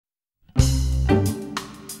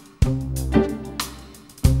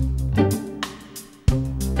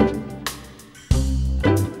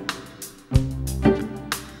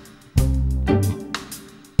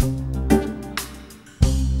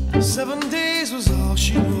days was all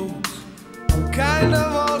she wrote. What kind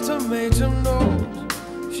of ultimatum note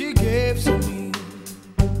she gave to me?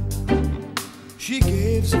 She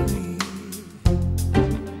gave to me.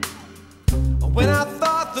 When I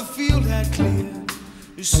thought the field had cleared,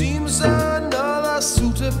 it seems another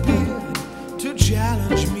suit appeared to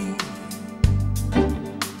challenge me.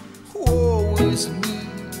 Woe is me.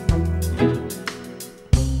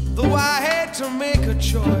 Though I had to make a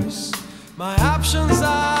choice, my options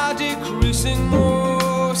are decreasing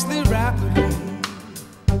mostly rapidly.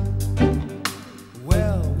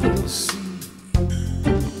 Well, we'll see.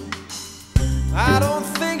 I don't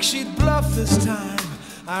think she'd bluff this time.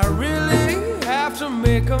 I really have to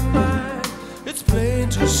make a mind. It's plain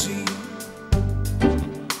to see.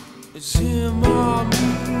 It's him or me.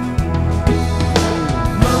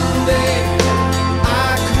 Monday,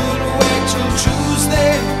 I could wait till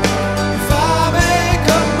Tuesday. If I make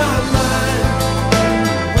up my mind,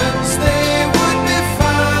 Wednesday would be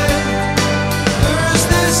fine.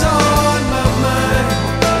 Thursday's on my mind.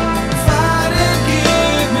 Friday,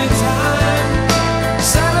 give me time.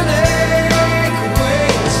 Saturday could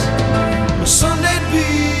wait, but Sunday'd be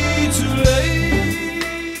too late.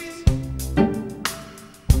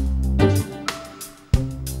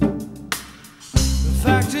 The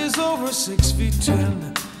fact is, over 6 feet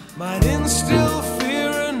 10 might instill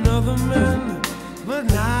fear in other men, but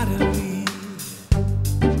not in me.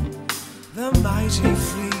 The mighty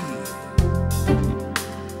flee.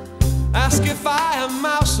 Ask if I am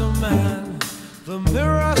mouse or man. The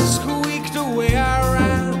mirror squeaked away I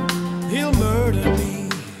ran. He'll murder me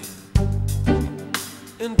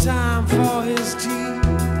in time for his tea.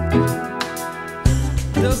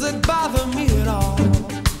 Does it bother me at all?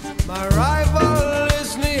 My rival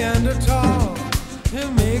is Neanderthal. It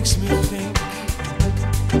makes me think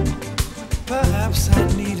perhaps I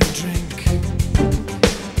need a drink.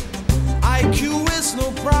 IQ is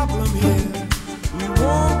no problem here. We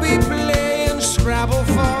won't be playing Scrabble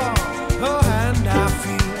for a hand I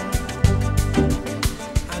feel.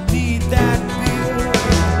 I need that beer.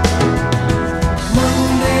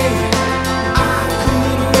 Monday, I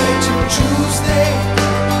could wait till Tuesday.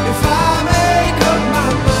 If I make up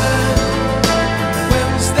my mind,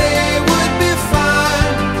 Wednesday would be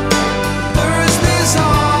fine. Thursday's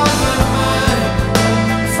on my mind.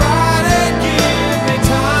 Friday, give me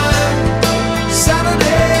time.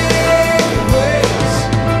 Saturday waits,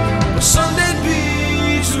 but Sunday'd be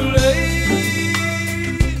too late.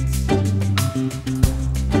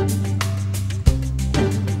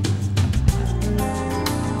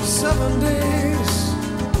 Seven days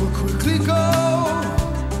will quickly go.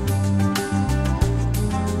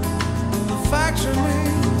 The fact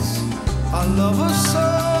remains, I love her so.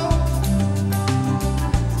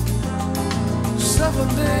 7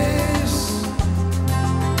 days,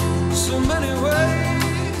 so many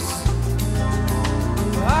ways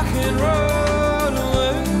I can run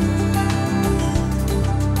away.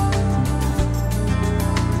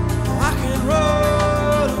 I can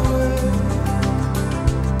run away.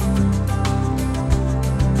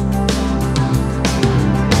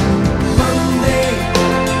 Monday,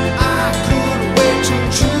 I could wait till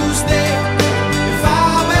Tuesday. If I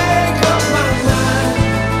make up my mind,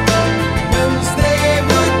 Wednesday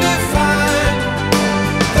would be fine.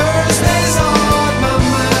 Thursday's on my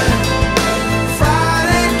mind.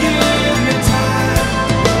 Friday, give me time.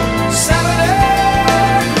 Saturday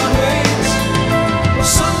could wait, or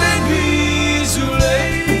Sunday be too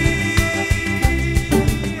late.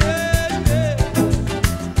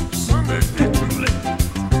 Sunday be too late.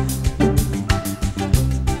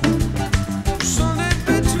 Sunday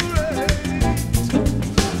be too late.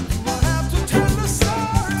 We'll have to tell the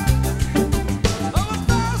story of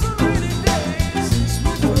 1,000 rainy days since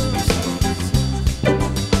we first met.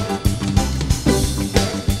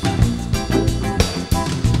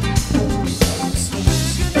 It's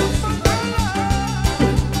big enough for my life,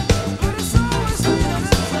 but it's always been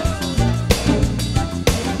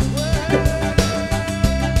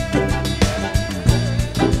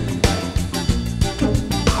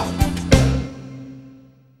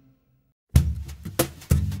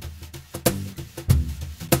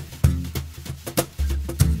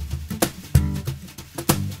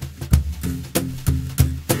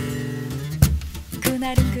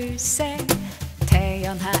그날은 글쎄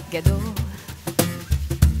태연하게도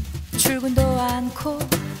출근도 않고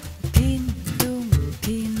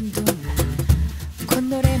빈둥빈둥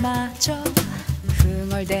콧노래마저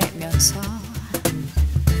흥얼대면서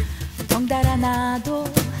덩달아 나도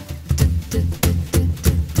뜨뜨뜨뜨뜨뜨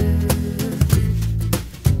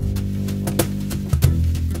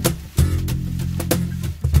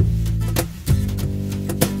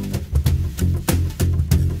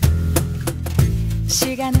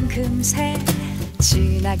금세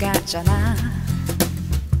지나가잖아.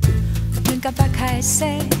 눈 깜빡할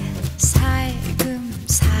새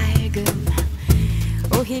살금살금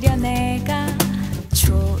오히려 내가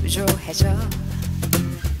초조해져.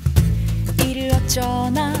 이를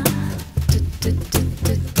어쩌나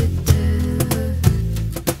뚜뚜뚜뚜뚜뚜.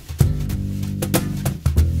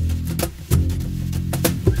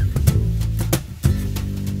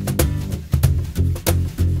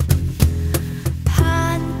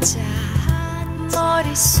 반짝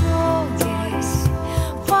머릿속에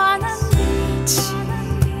환한 빛이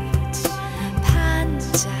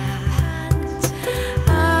반짝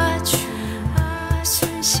아주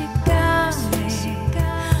순식간에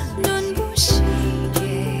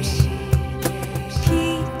눈부시게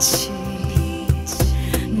빛이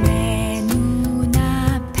내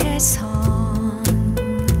눈앞에선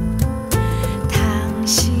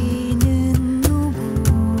당신은 누구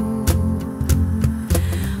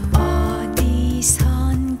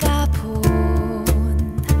어디선가 본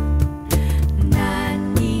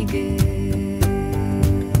낯익은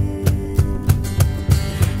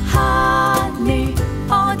하늘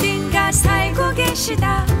어딘가 살고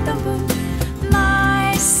계시다던 분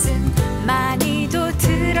말씀 많이도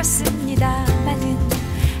들었습니다마는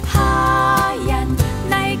하얀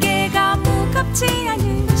날개가 무겁지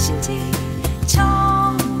않으신지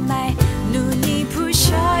정말 눈이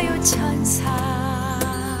부셔요 천사.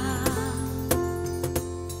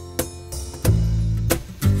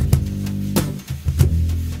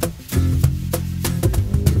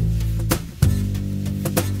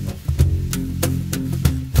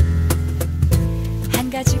 한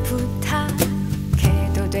가지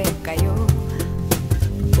부탁해도 될까요?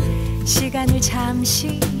 시간을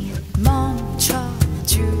잠시 멈춰주시면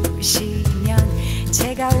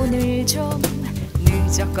제가 오늘 좀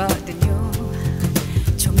늦었거든요.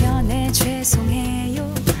 초면에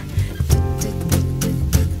죄송해요.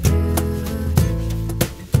 뚜뚜뚜뚜뚜뚜.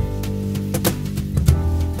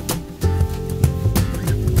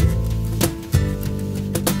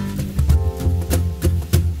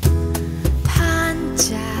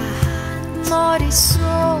 반짝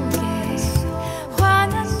머릿속에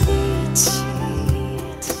환한 빛이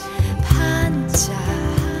반짝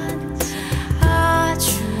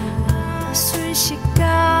아주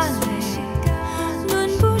순식간에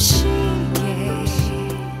눈부시게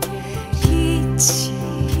빛이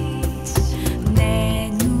내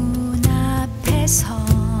눈앞에선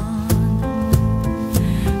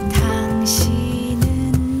당신은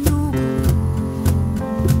누구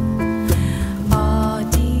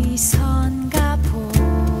어디선가 본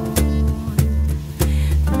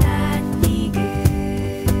낯익은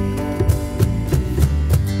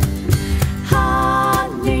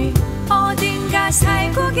하늘 어딘가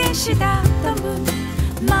살고 계시다던 분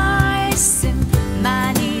말씀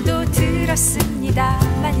많이도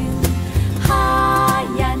들었습니다마는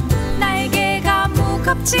하얀 날개가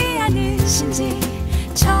무겁지 않으신지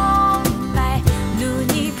정말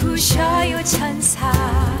눈이 부셔요 천사.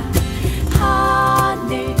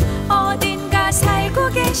 하늘 어딘가 살고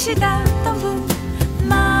계시다던 분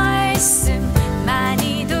말씀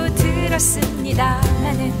많이도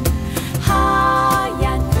들었습니다마는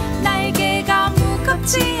하얀 날개가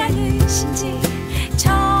무겁지 않으신지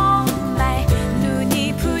정말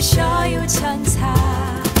눈이 부셔요 천사.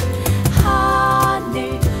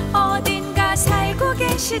 하늘 어딘가 살고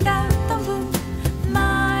계시다던 분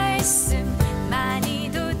말씀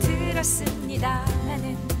많이도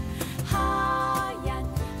들었습니다마는 하얀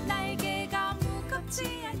날개가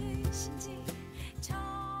무겁지 않으신지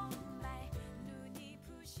정말 눈이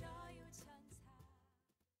부셔요 천사.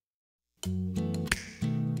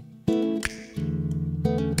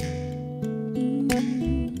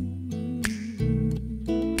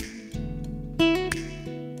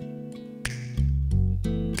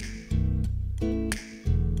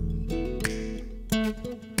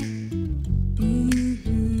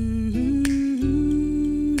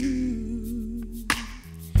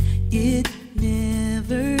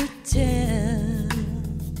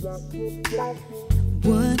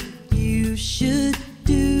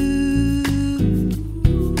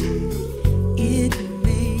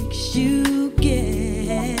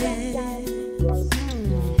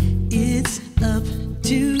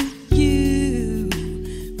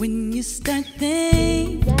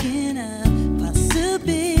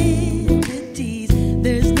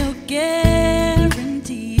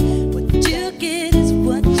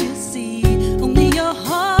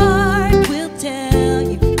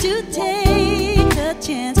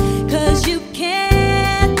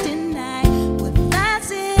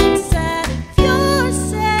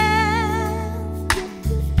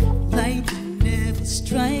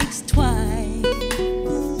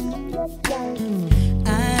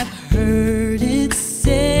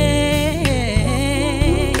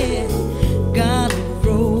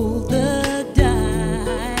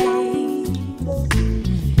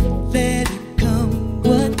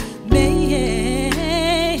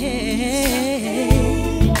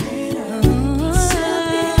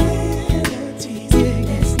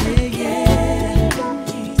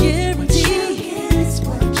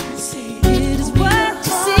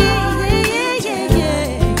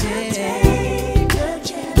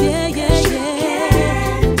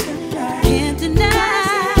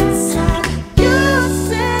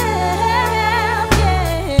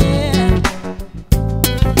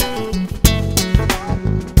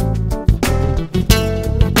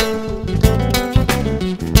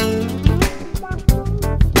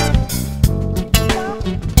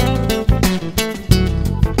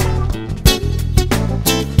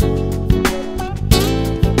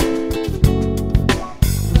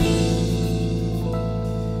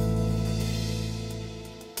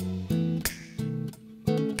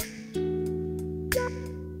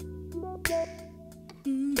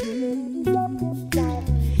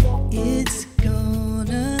 It's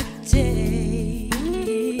gonna take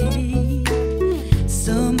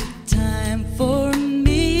some time for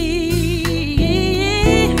me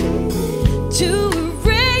to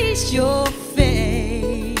erase your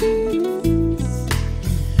face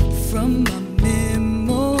from my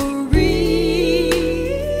memory.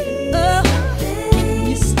 Oh, when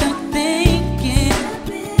you stop thinking,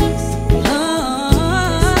 oh,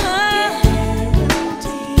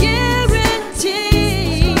 guarantee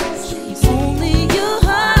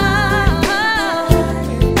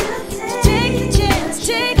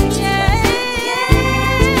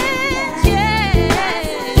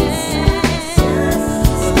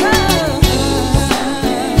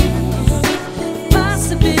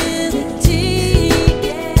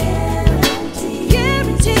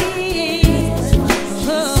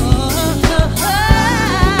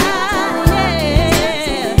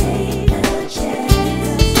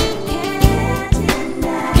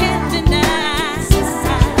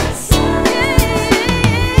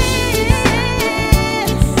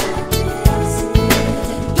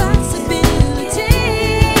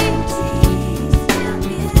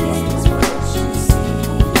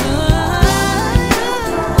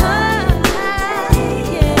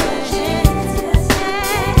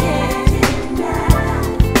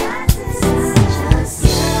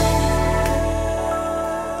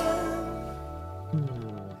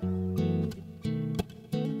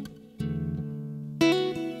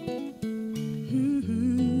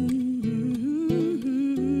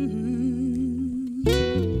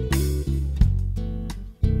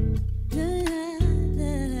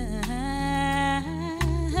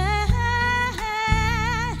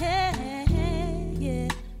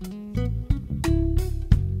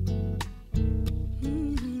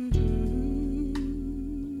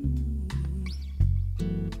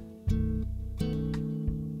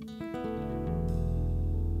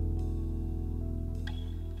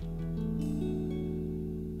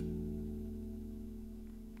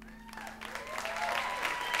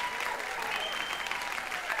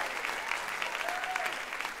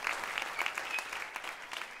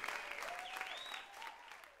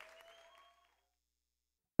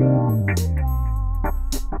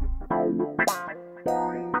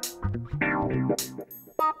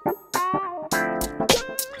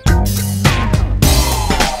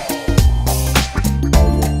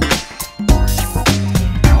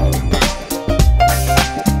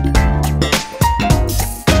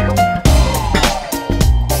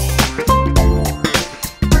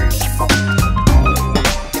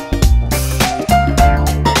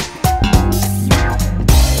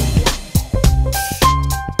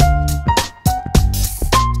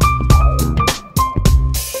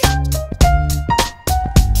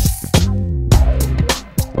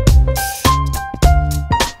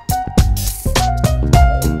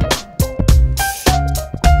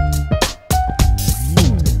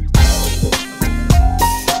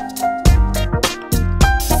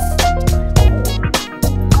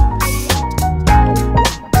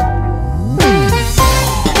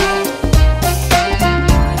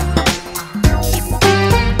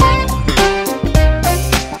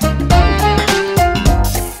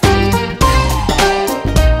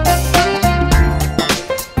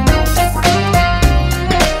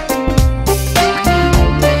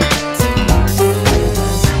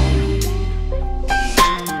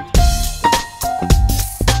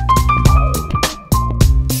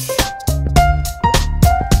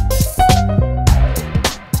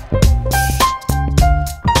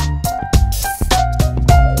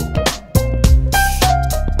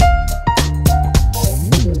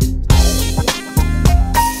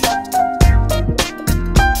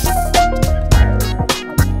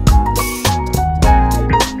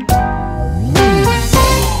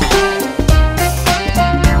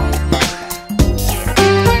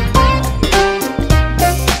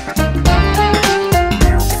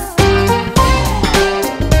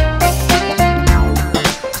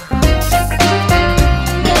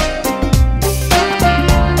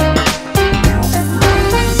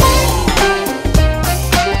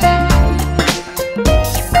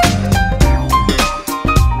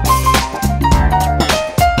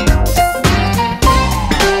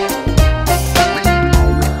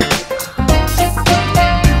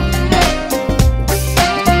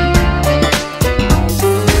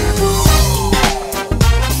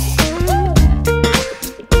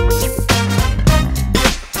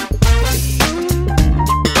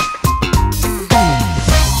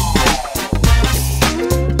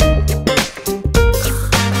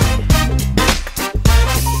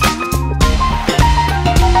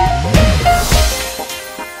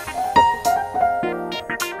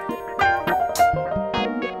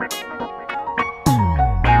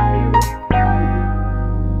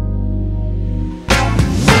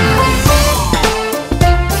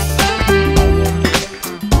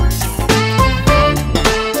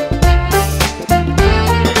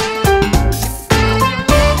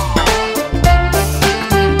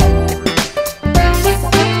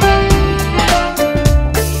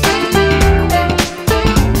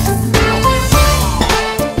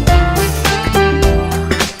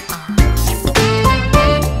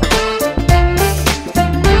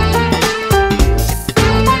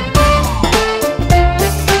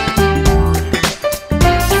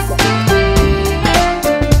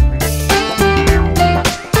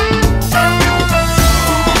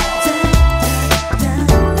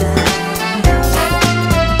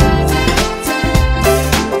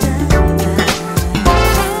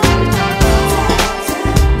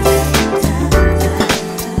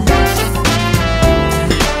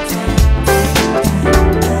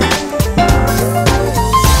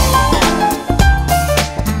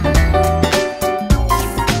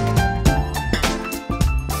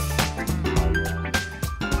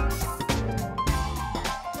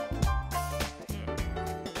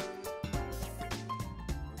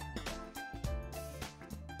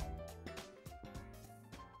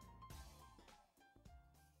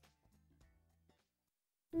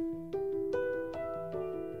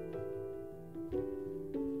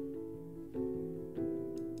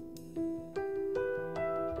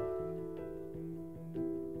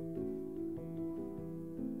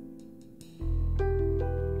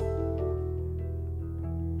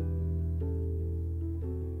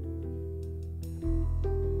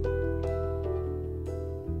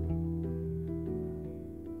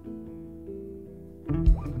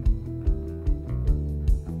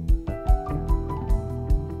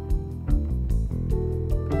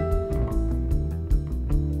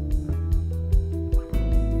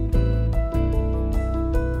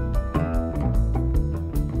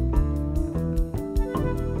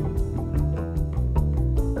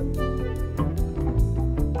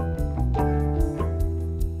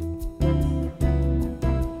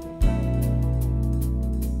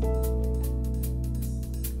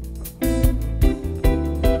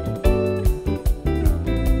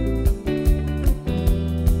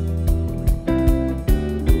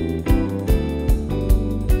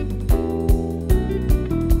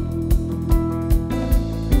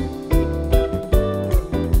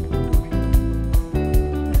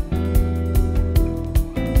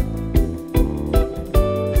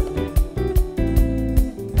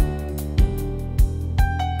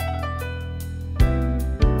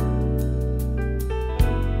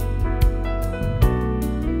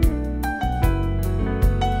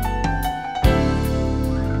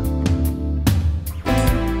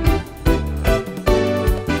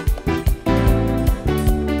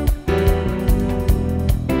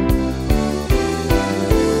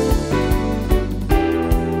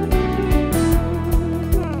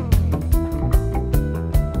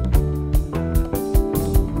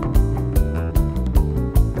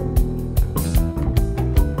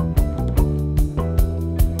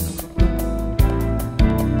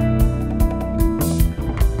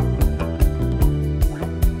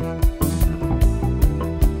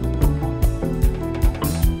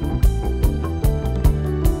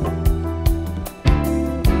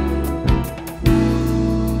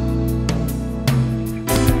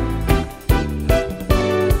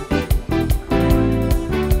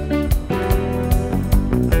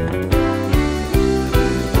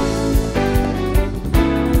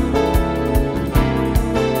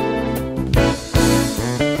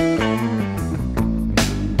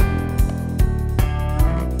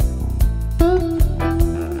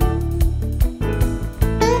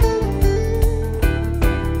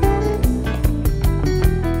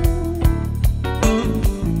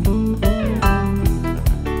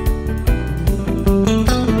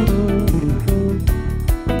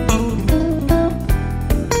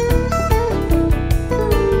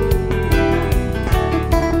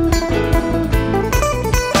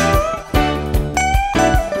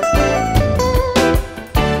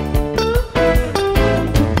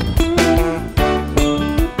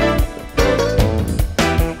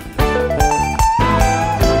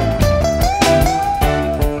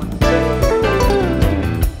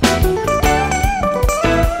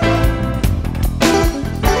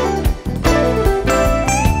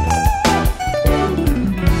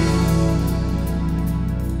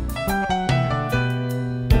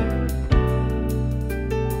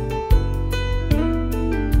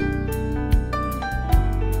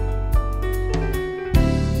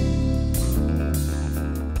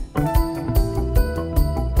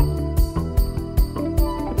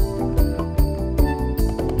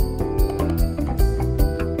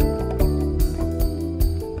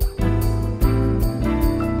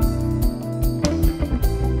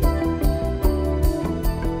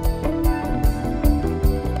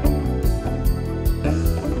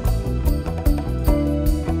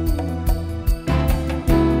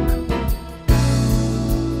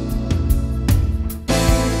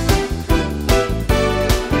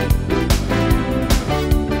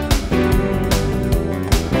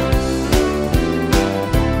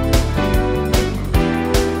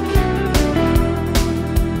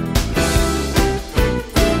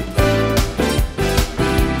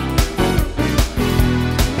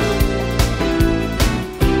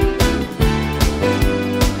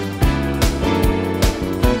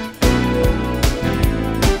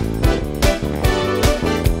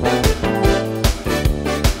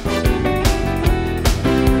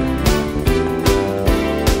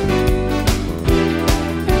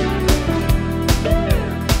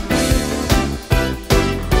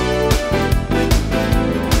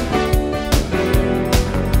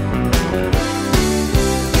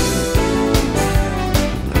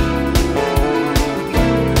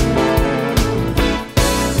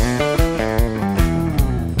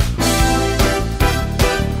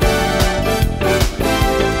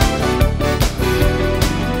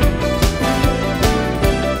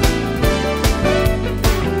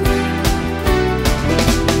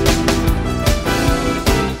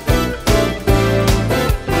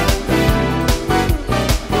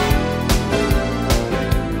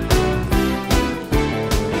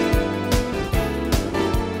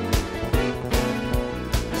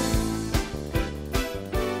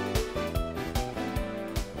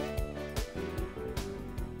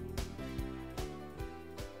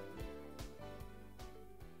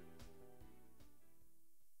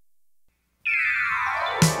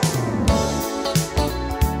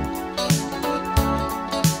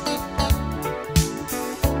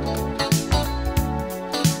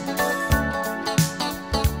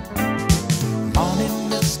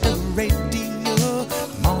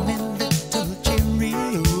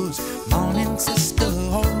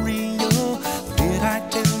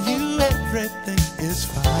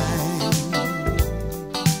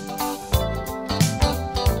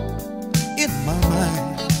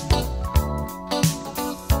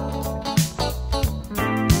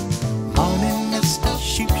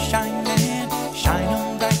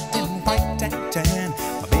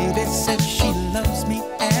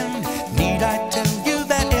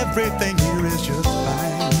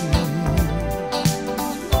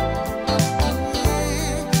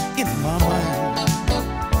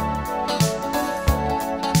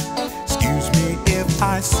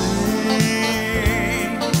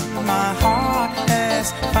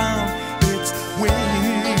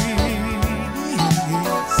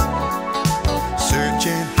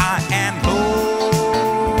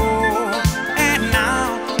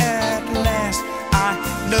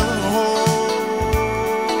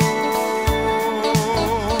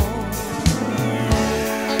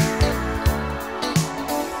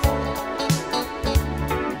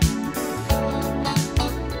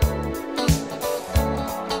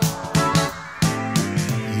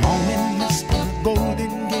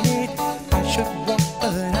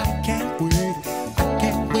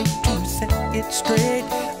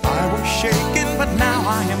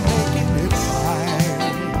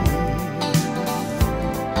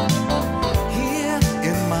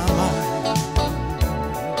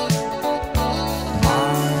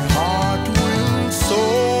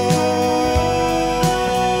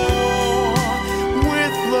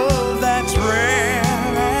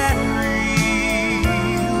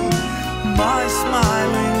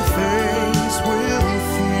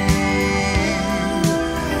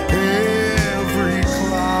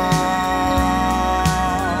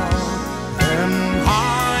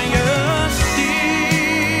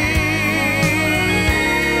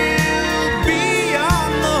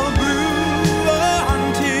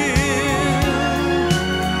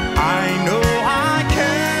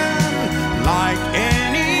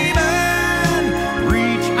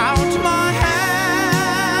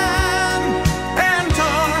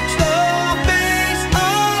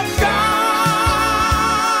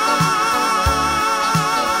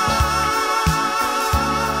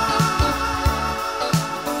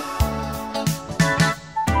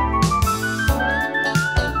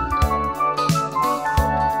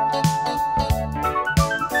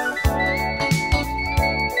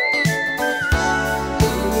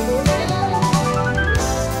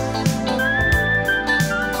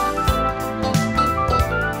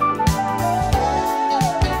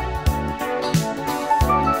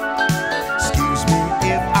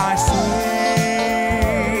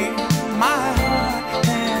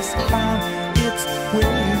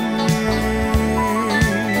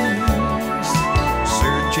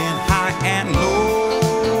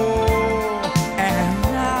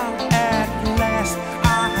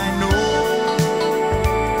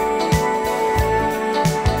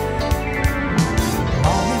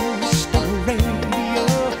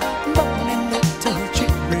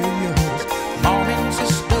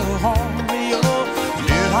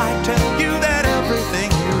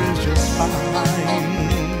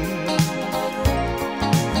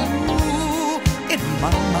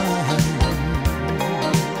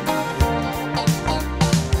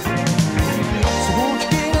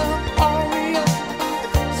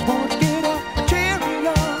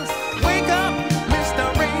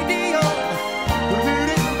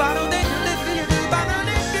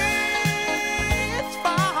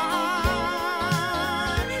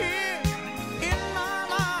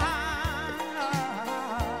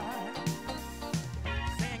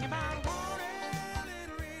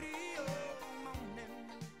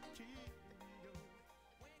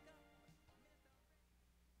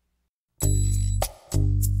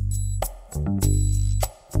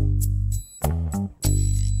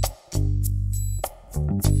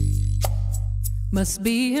Must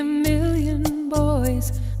be a million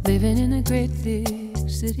boys living in a great big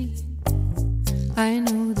city. I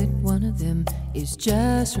know that one of them is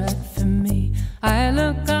just right for me. I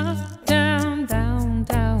look up, down, down,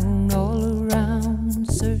 down, all around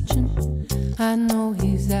searching. I know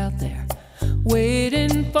he's out there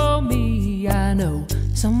waiting for me. I know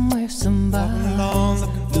somewhere somebody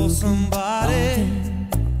looking for somebody.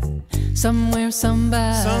 Somewhere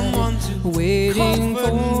somebody Someone to waiting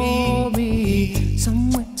comfort for me.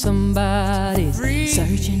 Somewhere somebody's Free.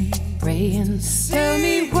 searching, praying. Tell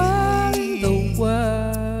me what in the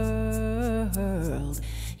world.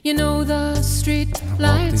 You know the street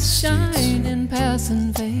lights shine and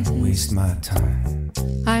passing faces. Waste my time.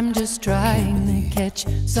 I'm just trying to catch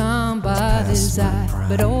somebody's eye.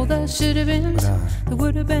 But all that should have been, there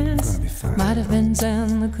would have been, might have been,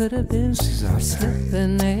 and there could have been, are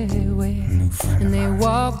slipping away. And they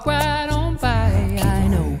walk right on by. I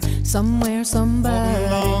know somewhere somebody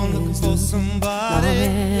Looking for somebody.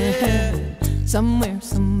 Somewhere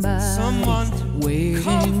somebody Someone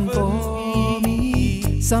waiting for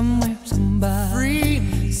me. Somewhere somebody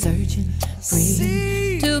Free. searching,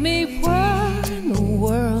 free. Tell me what in the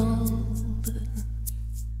world.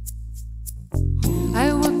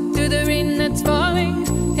 I walk through the rain that's falling.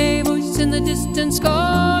 A voice in the distance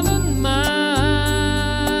calling mine.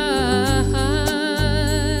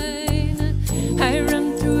 I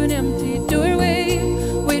run through an empty doorway,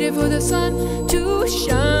 waiting for the sun to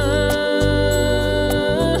shine.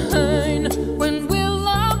 When will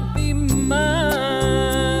love be mine?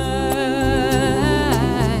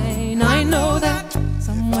 I know that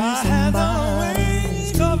somewhere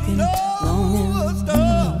somebody's looking lonely.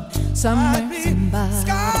 Somewhere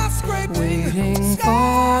somebody waiting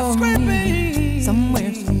for me.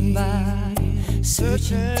 Somewhere somebody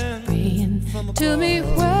searching, praying. Tell me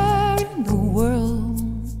where in the world.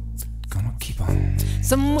 Gonna keep on.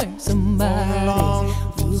 Somewhere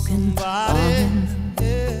somebody's looking longing.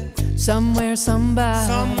 Somewhere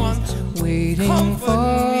somebody's waiting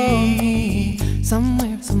for me.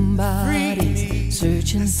 Somewhere somebody's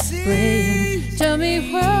searching, praying. Tell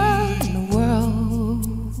me where in the world.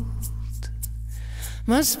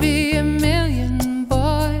 Must be a million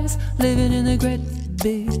boys living in a great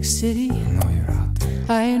big city. I know you're out there.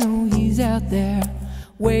 I know he's out there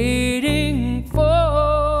waiting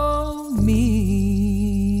for